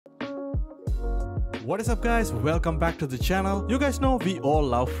What is up guys, welcome back to the channel. You guys know we all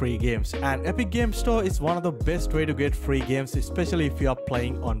love free games and Epic Game Store is one of the best way to get free games, especially if you are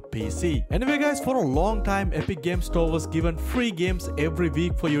playing on PC. Anyway guys, for a long time Epic Game Store was given free games every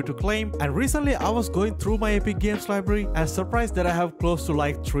week for you to claim, and recently I was going through my Epic Games library and surprised that I have close to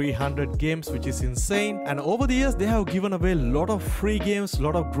like 300 games, which is insane. And over the years they have given away a lot of free games,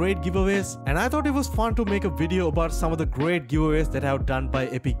 lot of great giveaways, and I thought it was fun to make a video about some of the great giveaways that I have done by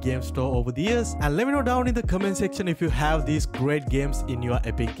Epic Game Store over the years. And let me know down in the comment section if you have these great games in your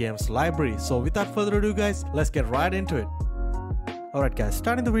Epic Games library. So without further ado guys, let's get right into it. Alright guys,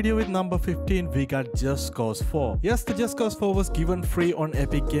 starting the video with number 15, we got Just Cause 4. Yes, the Just Cause 4 was given free on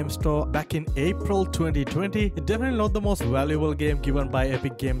Epic Game Store back in April 2020. It's definitely not the most valuable game given by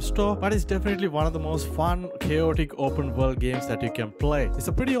Epic Game Store, but it's definitely one of the most fun, chaotic open world games that you can play. It's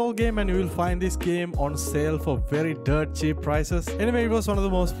a pretty old game and you will find this game on sale for very dirt cheap prices. Anyway, it was one of the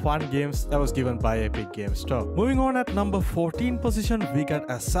most fun games that was given by Epic Game Store. Moving on, at number 14 position, we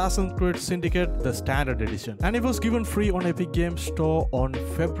got Assassin's Creed Syndicate, the Standard Edition. And it was given free on Epic Game Store on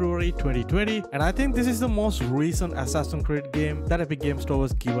February 2020, and I think this is the most recent Assassin's Creed game that Epic Game Store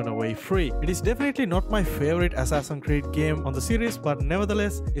was given away free. It is definitely not my favorite Assassin's Creed game on the series, but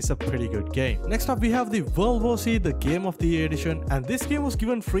nevertheless it's a pretty good game. Next up we have the World War Z, the Game of the Year edition, and this game was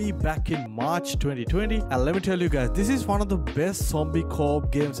given free back in March 2020. And let me tell you guys, this is one of the best zombie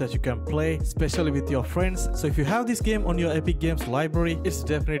co-op games that you can play, especially with your friends. So if you have this game on your Epic Games library, it's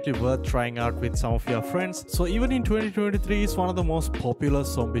definitely worth trying out with some of your friends. So even in 2023, it's one of the most popular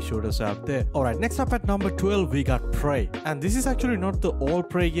zombie shooters out there. Alright, next up at number 12 we got Prey, and this is actually not the old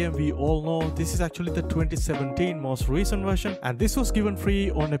Prey game we all know. This is actually the 2017 most recent version, and this was given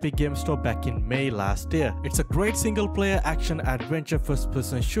free on Epic Game Store back in May last year. It's a great single player action adventure first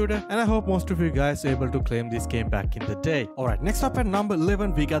person shooter, and I hope most of you guys are able to claim this game back in the day. Alright, next up at number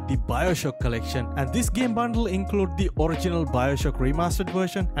 11 we got the Bioshock collection, and this game bundle includes the original Bioshock remastered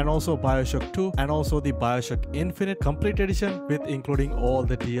version and also Bioshock 2 and also the Bioshock Infinite complete edition with including all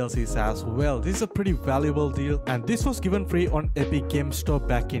the DLCs as well. This is a pretty valuable deal, and this was given free on Epic Game Store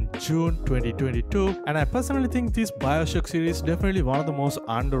back in June 2022. And I personally think this Bioshock series is definitely one of the most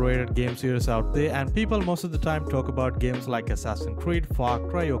underrated game series out there, and people most of the time talk about games like Assassin's Creed, Far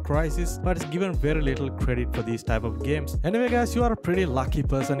Cry or Crysis, but it's given very little credit for these type of games. Anyway guys, you are a pretty lucky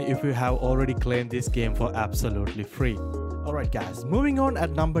person if you have already claimed this game for absolutely free. Alright guys, moving on, at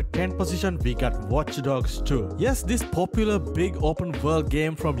number 10 position we got Watch Dogs 2. Yes, this popular big open world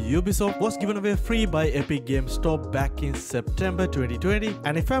game from Ubisoft was given away free by Epic Game Store back in September 2020,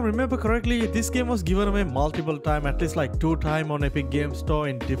 and if I remember correctly, this game was given away multiple times, at least like 2 times on Epic Game Store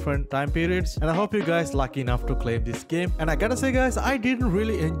in different time periods, and I hope you guys lucky enough to claim this game. And I gotta say guys, I didn't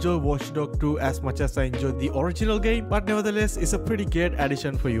really enjoy Watch Dogs 2 as much as I enjoyed the original game, but nevertheless it's a pretty great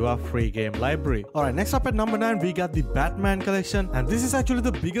addition for your free game library. Alright, next up at number 9 we got the Batman collection, and this is actually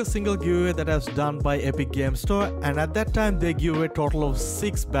the biggest single giveaway that was done by Epic Game Store, and at that time they give away a total of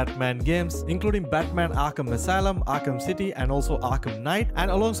 6 Batman games, including Batman Arkham Asylum, Arkham City and also Arkham Knight, and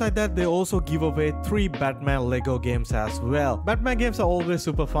alongside that they also give away 3 Batman Lego games as well. Batman games are always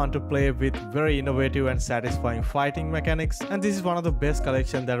super fun to play with very innovative and satisfying fighting mechanics, and this is one of the best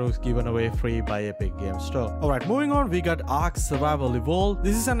collection that was given away free by Epic Game Store. Alright, moving on, we got Ark Survival Evolved.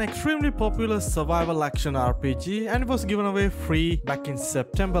 This is an extremely popular survival action RPG, and it was given away free back in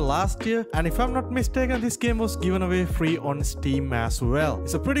September last year, and if I'm not mistaken, this game was given away free on Steam as well.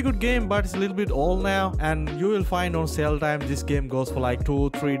 It's a pretty good game, but it's a little bit old now, and you will find on sale time this game goes for like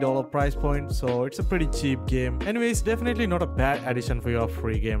 $2-3 price point, so it's a pretty cheap game. Anyway, it's definitely not a bad addition for your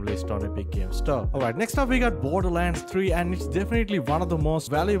free game list on Epic Game Store. Alright, next up we got Borderlands 3, and it's definitely one of the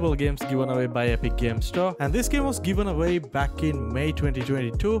most valuable games given away by Epic Game Store, and this game was given away back in May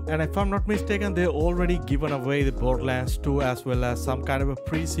 2022, and if I'm not mistaken, they already given away the Borderlands 2 as well as some kind of a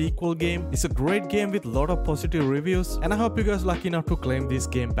pre-sequel game. It's a great game with a lot of positive reviews, and I hope you guys lucky enough to claim this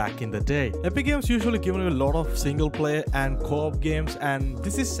game back in the day. Epic Games usually give away a lot of single player and co-op games, and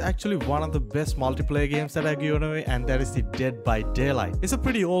this is actually one of the best multiplayer games that I given away, and that is the Dead by Daylight. It's a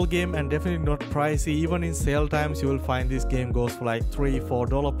pretty old game and definitely not pricey. Even in sale times you will find this game goes for like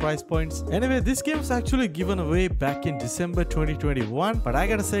 $3-4 price points. Anyway, this game was actually given away back in December 2021, but I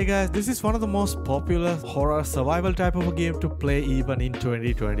gotta say guys, this is one of the most popular horror survival type of of a game to play even in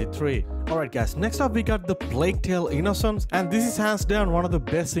 2023. Alright guys, next up we got the Plague Tale Innocence, and this is hands down one of the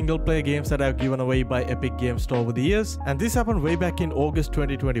best single player games that I've given away by Epic Games Store over the years, and this happened way back in August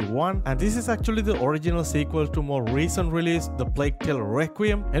 2021, and this is actually the original sequel to more recent release, The Plague Tale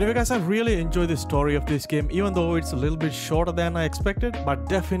Requiem. Anyway guys, I really enjoy the story of this game even though it's a little bit shorter than I expected, but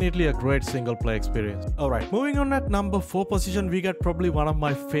definitely a great single player experience. Alright, moving on at number 4 position we got probably one of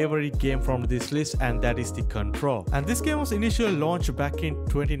my favorite game from this list, and that is The Control. And this game was initially launched back in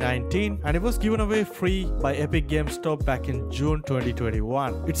 2019 and it was given away free by Epic Games Store back in June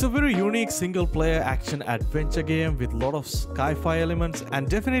 2021. It's a very unique single player action adventure game with a lot of sci-fi elements and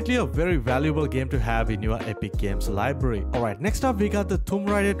definitely a very valuable game to have in your Epic Games library. Alright, next up we got the Tomb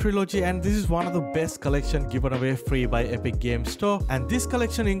Raider trilogy, and this is one of the best collection given away free by Epic Games Store, and this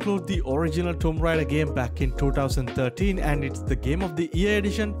collection includes the original Tomb Raider game back in 2013, and it's the Game of the Year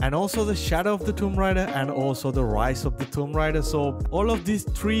edition, and also the Shadow of the Tomb Raider, and also the Rise of the Tomb Raider. So all of these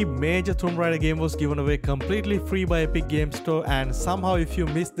three major Tomb Raider game was given away completely free by Epic Games Store, and somehow if you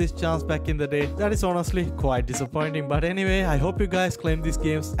missed this chance back in the day, that is honestly quite disappointing. But anyway, I hope you guys claim these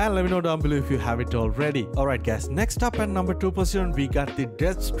games and let me know down below if you have it already. Alright guys, next up at number 2 position we got the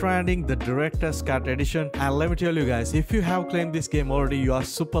Death Stranding the Director's Cut edition, and let me tell you guys, if you have claimed this game already, you are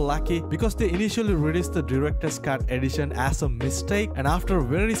super lucky because they initially released the Director's Cut edition as a mistake, and after a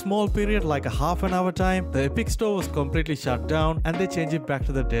very small period like a half an hour time, the Epic Store was completely shut down and they changed it back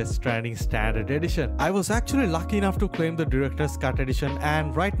to the Death Stranding Standard edition. I was actually lucky enough to claim the Director's Cut edition,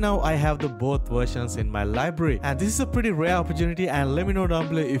 and right now I have the both versions in my library, and this is a pretty rare opportunity, and let me know down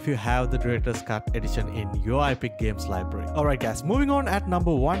below if you have the Director's Cut edition in your Epic Games library. Alright guys, moving on at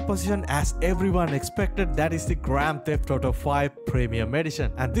number 1 position, as everyone expected, that is the Grand Theft Auto 5 Premium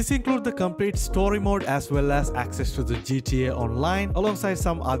Edition, and this includes the complete story mode as well as access to the GTA Online alongside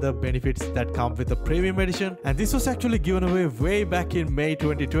some other benefits that come with the Premium Edition, and this was actually given away way back in May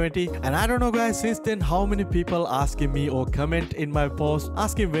 2020, and I don't know guys, since then how many people asking me or comment in my post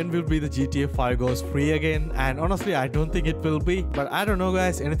asking when will be the GTA 5 goes free again, and honestly I don't think it will be, but I don't know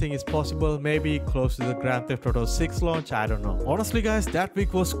guys, anything is possible, maybe close to the Grand Theft Auto 6 launch, I don't know. Honestly guys, that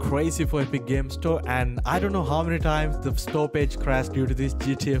week was crazy for Epic Games Store, and I don't know how many times the store page crashed due to this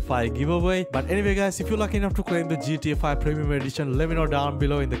GTA 5 giveaway. But anyway guys, if you're lucky enough to claim the GTA 5 Premium Edition, let me know down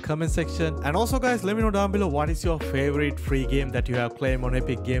below in the comment section, and also guys, let me know down below what is your favorite free game that you have claimed on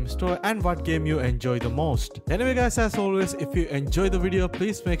Epic Games Store and what game you enjoy the most. Anyway guys, as always, if you enjoyed the video,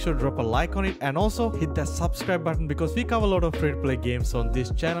 please make sure to drop a like on it and also hit that subscribe button because we cover a lot of free to play games on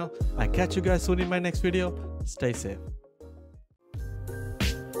this channel. I'll catch you guys soon in my next video. Stay safe.